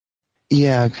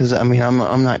Yeah, because I mean,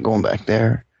 I'm not going back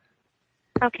there.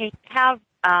 Okay. And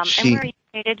where are She, you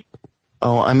located?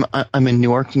 oh, I'm in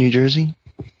Newark, New Jersey,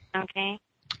 Okay.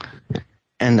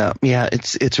 and yeah,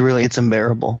 it's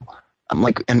unbearable.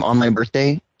 And on my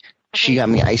birthday, she Okay. got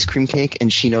me ice cream cake,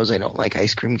 and she knows I don't like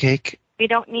ice cream cake. We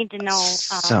don't need to know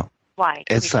So why.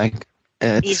 We it's just like need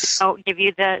to it's give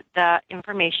you the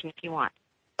information if you want.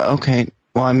 okay.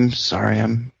 Well, I'm sorry.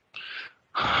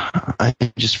 I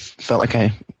just felt like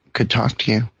I could talk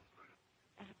to you.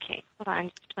 Okay. Hold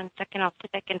on just 1 second. I'll see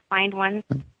if I can find one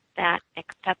that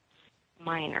accepts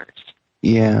minors.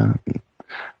 Yeah,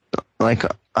 like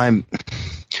I'm.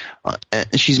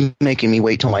 She's making me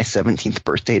wait till my 17th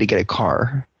birthday to get a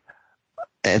car.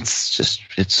 It's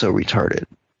so retarded.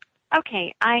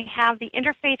 Okay. I have the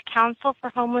Interfaith Council for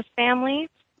Homeless Families.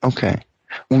 Okay.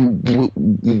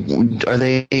 Are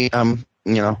they,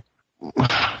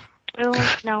 Oh,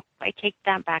 no, I take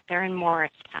that back. They're in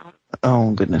Morristown.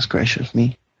 oh, goodness gracious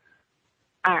me.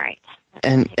 All right.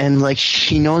 And like,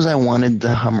 she knows I wanted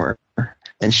the Hummer,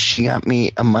 and she got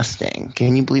me a Mustang.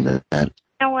 Can you believe that?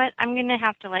 You know what? I'm going to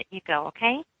have to let you go,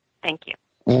 okay? Thank you.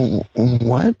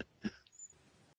 What?